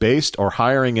employers based or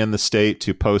hiring in the state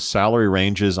to post salary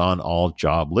ranges on all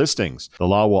job listings. The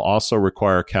law will also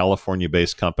require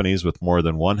California-based companies with more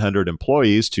than 100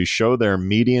 employees to show their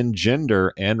median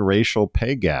gender and racial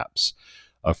pay gaps,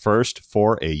 a first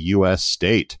for a U.S.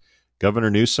 state.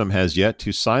 Governor Newsom has yet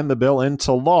to sign the bill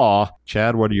into law.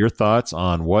 Chad, what are your thoughts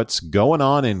on what's going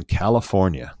on in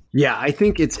California? Yeah, I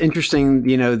think it's interesting,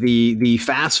 the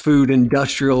fast food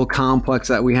industrial complex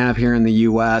that we have here in the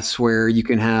U.S., where you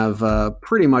can have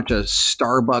pretty much a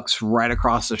Starbucks right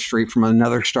across the street from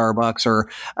another Starbucks, or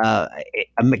a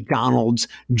McDonald's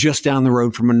just down the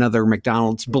road from another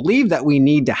McDonald's. Believe that we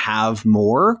need to have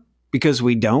more, because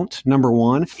we don't, number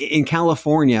one. In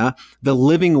California, the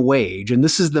living wage, and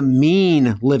this is the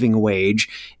mean living wage,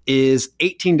 is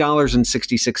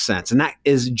 $18.66. And that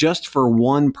is just for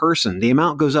one person. The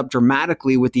amount goes up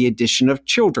dramatically with the addition of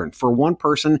children. For one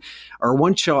person or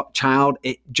one child,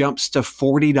 it jumps to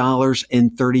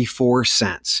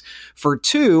 $40.34. For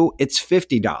two, it's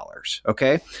 $50.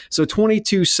 Okay. So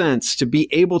 22 cents to be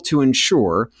able to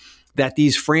ensure that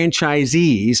these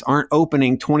franchisees aren't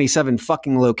opening 27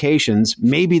 fucking locations.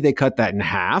 Maybe they cut that in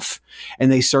half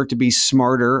and they start to be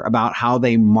smarter about how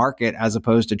they market, as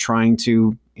opposed to trying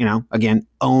to, again,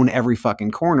 own every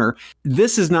fucking corner.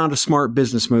 This is not a smart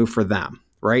business move for them,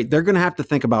 right? They're going to have to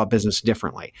think about business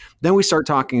differently. Then we start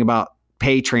talking about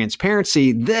pay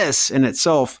transparency. This in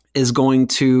itself is going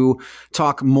to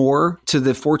talk more to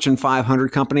the Fortune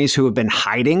 500 companies who have been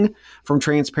hiding from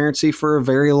transparency for a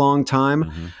very long time.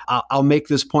 Mm-hmm. I'll make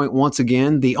this point once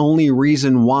again. The only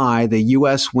reason why the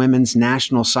U.S. women's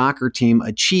national soccer team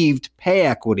achieved pay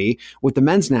equity with the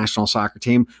men's national soccer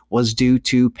team was due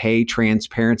to pay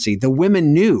transparency. The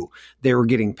women knew they were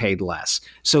getting paid less,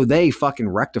 so they fucking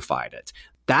rectified it.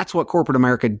 That's what corporate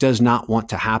America does not want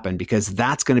to happen, because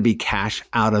that's going to be cash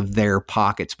out of their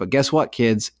pockets. But guess what,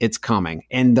 kids? It's coming.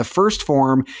 And the first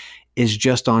form is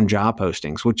just on job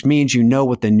postings, which means you know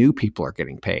what the new people are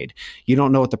getting paid. You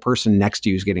don't know what the person next to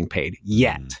you is getting paid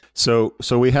yet. So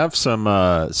we have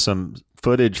some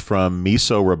footage from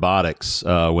Miso Robotics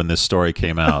when this story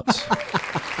came out.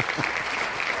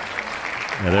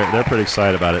 Yeah, they're pretty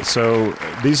excited about it. So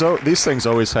these things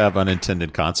always have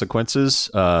unintended consequences.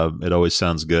 It always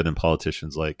sounds good, and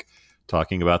politicians like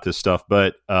talking about this stuff.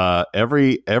 But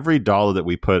every dollar that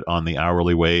we put on the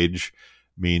hourly wage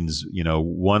means,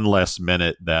 one less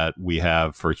minute that we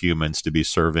have for humans to be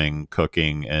serving,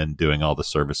 cooking, and doing all the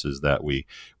services that we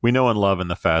know and love in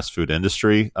the fast food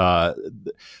industry.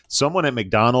 Someone at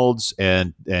McDonald's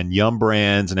and Yum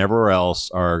Brands and everywhere else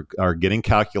are getting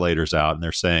calculators out, and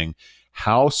they're saying,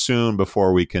 how soon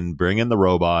before we can bring in the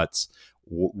robots?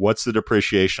 What's the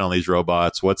depreciation on these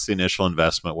robots? What's the initial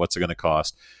investment? What's it going to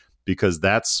cost? Because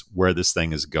that's where this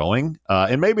thing is going.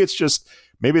 And maybe it's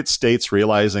states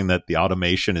realizing that the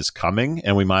automation is coming,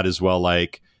 and we might as well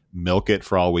milk it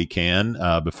for all we can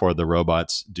before the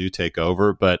robots do take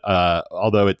over. But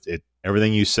although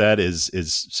everything you said is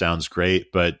sounds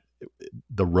great, but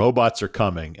the robots are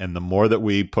coming, and the more that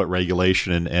we put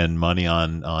regulation and money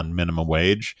on minimum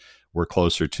wage, we're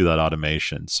closer to that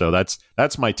automation. So that's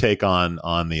my take on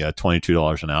the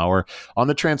 $22 an hour. On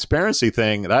the transparency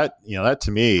thing, that to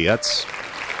me, that's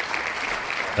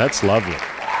lovely.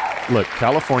 Look,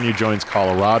 California joins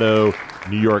Colorado,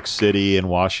 New York City and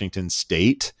Washington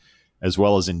State, as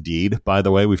well as Indeed. By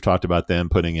the way, we've talked about them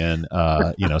putting in,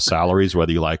 salaries,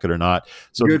 whether you like it or not.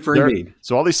 So good for Indeed.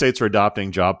 So all these states are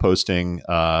adopting job posting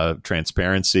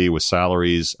transparency with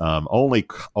salaries. Only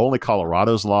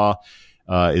Colorado's law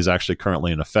is actually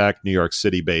currently in effect. New York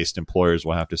City-based employers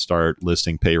will have to start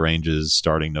listing pay ranges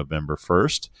starting November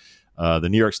 1st. The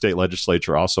New York State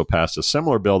Legislature also passed a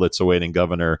similar bill that's awaiting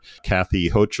Governor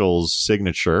Kathy Hochul's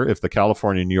signature. If the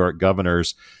California and New York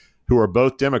governors, who are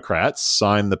both Democrats,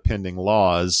 sign the pending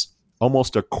laws,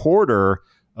 almost a quarter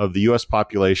of the U.S.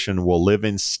 population will live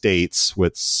in states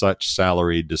with such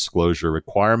salary disclosure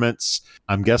requirements.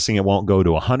 I'm guessing it won't go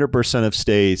to 100% of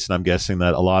states, and I'm guessing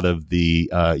that a lot of the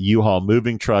U-Haul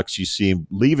moving trucks you see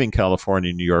leaving California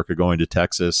and New York are going to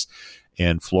Texas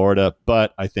and Florida.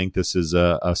 But I think this is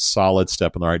a solid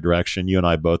step in the right direction. You and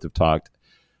I both have talked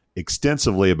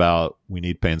extensively about we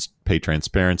need pay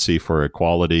transparency for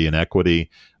equality and equity.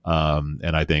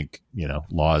 And I think,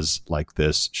 laws like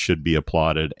this should be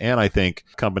applauded. And I think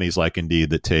companies like Indeed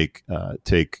that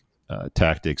take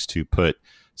tactics to put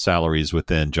salaries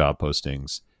within job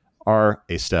postings are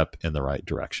a step in the right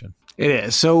direction. It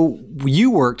is. So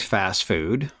you worked fast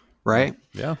food, right?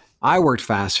 Yeah. I worked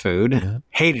fast food,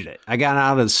 hated it. I got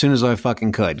out as soon as I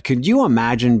fucking could. Could you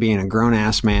imagine being a grown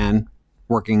ass man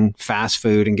working fast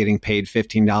food and getting paid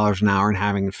 $15 an hour and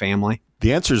having a family?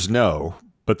 The answer is no.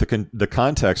 But the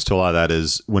context to a lot of that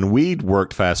is when we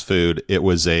worked fast food, it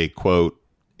was a, quote,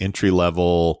 entry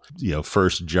level,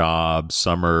 first job,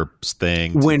 summer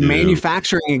thing. When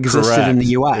manufacturing existed Correct. In the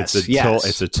U.S.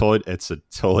 It's a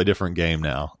totally different game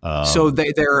now. So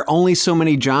there are only so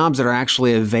many jobs that are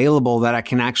actually available that I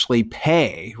can actually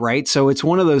pay, right? So it's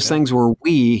one of those things where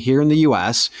we here in the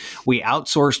U.S. we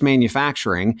outsourced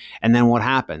manufacturing, and then what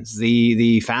happens?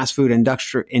 The fast food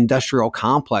industrial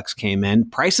complex came in.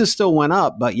 Prices still went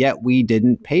up, but yet we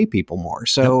didn't pay people more.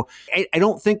 So I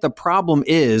don't think the problem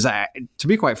is, to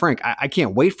be quite frank, I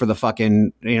can't wait for the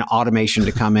fucking automation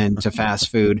to come in to fast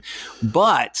food,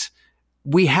 but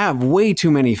we have way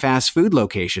too many fast food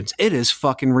locations. It is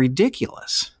fucking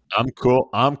ridiculous. I'm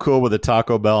cool with a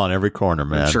Taco Bell on every corner,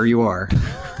 man. I'm sure you are.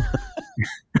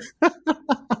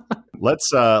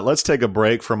 Let's take a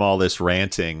break from all this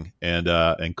ranting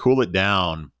and cool it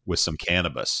down with some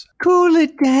cannabis. Cool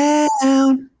it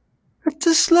down.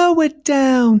 To slow it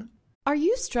down. Are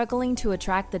you struggling to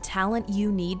attract the talent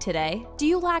you need today? Do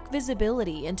you lack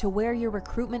visibility into where your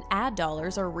recruitment ad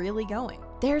dollars are really going?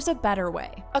 There's a better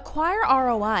way. Acquire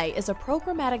ROI is a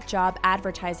programmatic job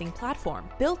advertising platform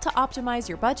built to optimize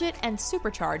your budget and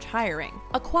supercharge hiring.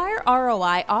 Acquire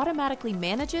ROI automatically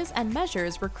manages and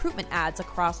measures recruitment ads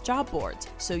across job boards,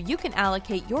 so you can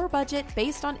allocate your budget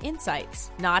based on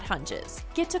insights, not hunches.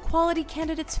 Get to quality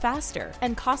candidates faster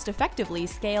and cost-effectively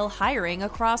scale hiring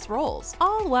across roles,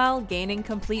 all while gaining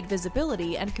complete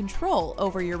visibility and control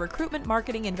over your recruitment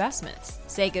marketing investments.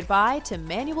 Say goodbye to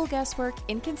manual guesswork,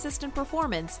 inconsistent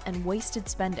performance, and wasted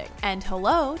spending. And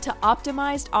hello to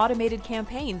optimized automated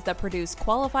campaigns that produce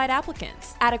qualified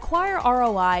applicants. At Acquire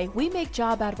ROI, we make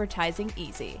job advertising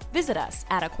easy. Visit us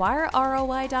at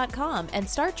acquireroi.com and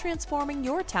start transforming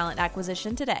your talent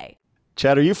acquisition today.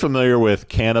 Chad, are you familiar with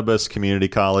Cannabis Community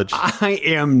College? I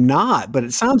am not, but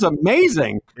it sounds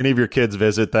amazing. Any of your kids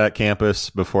visit that campus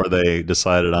before they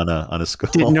decided on a school?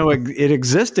 Didn't know it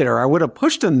existed, or I would have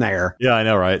pushed them there. Yeah, I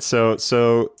know, right? So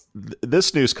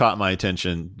this news caught my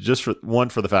attention just for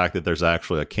the fact that there's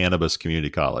actually a Cannabis Community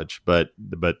College, but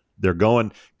they're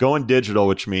going digital,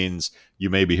 which means you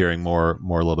may be hearing more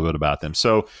a little bit about them.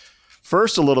 So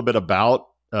first, a little bit about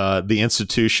the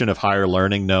institution of higher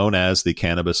learning known as the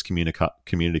Cannabis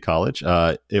Community College.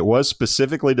 It was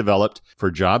specifically developed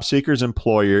for job seekers,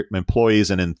 employees,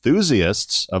 and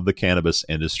enthusiasts of the cannabis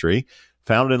industry.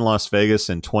 Founded in Las Vegas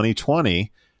in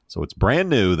 2020, so it's brand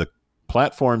new. The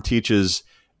platform teaches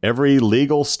every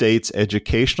legal state's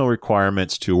educational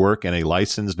requirements to work in a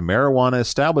licensed marijuana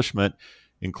establishment,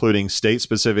 including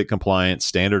state-specific compliance,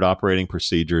 standard operating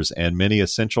procedures, and many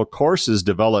essential courses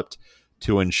developed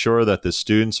to ensure that the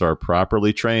students are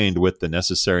properly trained with the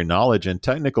necessary knowledge and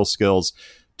technical skills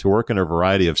to work in a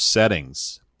variety of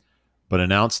settings. But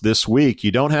announced this week,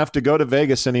 you don't have to go to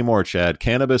Vegas anymore, Chad.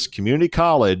 Cannabis Community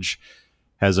College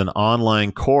has an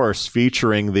online course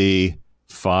featuring the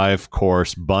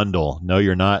 5-course bundle. No,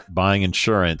 you're not buying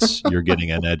insurance. You're getting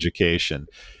an education,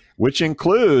 which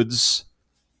includes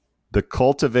the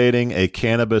Cultivating a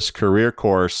Cannabis Career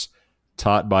course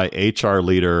taught by HR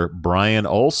leader Brian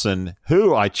Olson,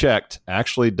 who I checked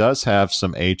actually does have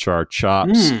some HR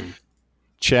chops.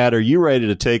 Chad, are you ready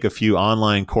to take a few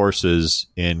online courses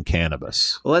in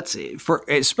cannabis? Well,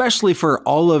 especially for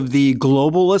all of the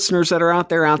global listeners that are out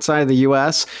there outside of the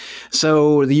U.S.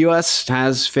 So the U.S.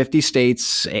 has 50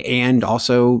 states and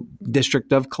also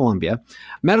District of Columbia.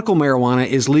 Medical marijuana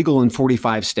is legal in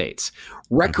 45 states.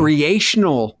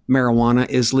 Recreational marijuana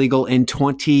is legal in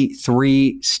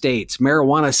 23 states.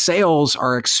 Marijuana sales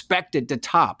are expected to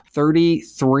top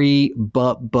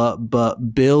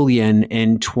 $33 billion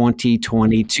in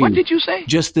 2022. What did you say?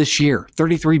 Just this year,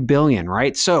 $33 billion,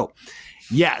 right? So,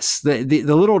 yes, the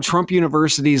little Trump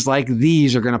universities like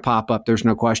these are going to pop up. There's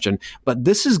no question. But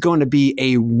this is going to be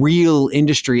a real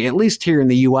industry, at least here in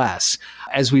the U.S.,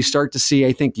 as we start to see,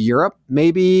 I think, Europe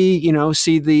maybe,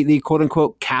 see the quote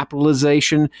unquote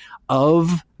capitalization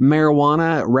of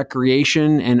marijuana,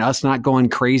 recreation, and us not going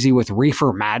crazy with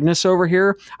reefer madness over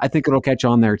here. I think it'll catch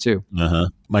on there too.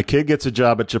 My kid gets a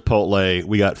job at Chipotle.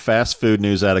 We got fast food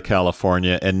news out of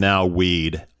California, and now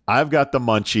weed. I've got the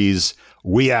munchies.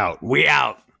 We out. We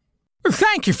out.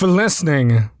 Thank you for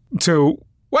listening to,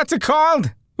 what's it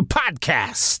called? A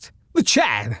podcast. The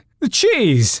Chad. The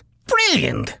Cheese.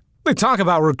 Brilliant. They talk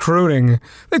about recruiting.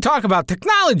 They talk about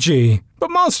technology.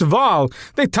 But most of all,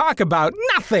 they talk about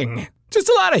nothing. Just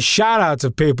a lot of shout-outs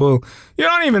of people you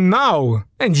don't even know.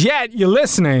 And yet you're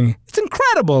listening. It's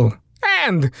incredible.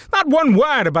 And not one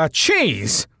word about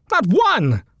cheese. Not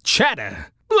one. Cheddar.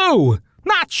 Blue.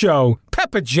 Nacho,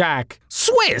 pepper jack,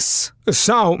 Swiss.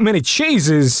 So many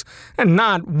cheeses and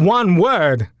not one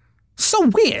word. So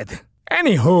weird.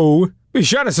 Anywho, be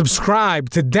sure to subscribe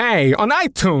today on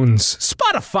iTunes,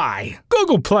 Spotify,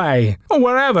 Google Play, or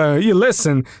wherever you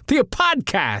listen to your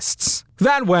podcasts.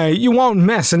 That way you won't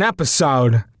miss an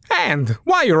episode. And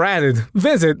while you're at it,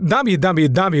 visit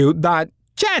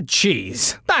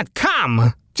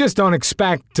www.chadcheese.com. Just don't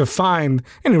expect to find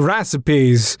any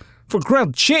recipes for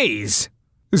grilled cheese.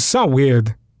 It's so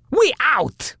weird. We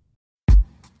out!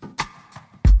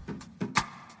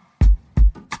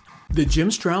 The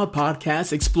Jim Stroud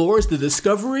Podcast explores the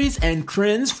discoveries and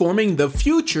trends forming the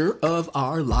future of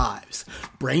our lives.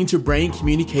 Brain-to-brain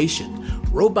communication,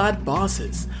 robot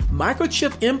bosses,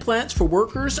 microchip implants for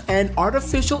workers, and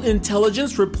artificial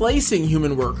intelligence replacing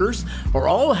human workers are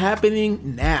all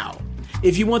happening now.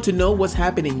 If you want to know what's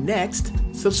happening next,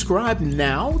 subscribe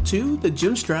now to the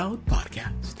Jim Stroud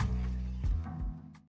Podcast.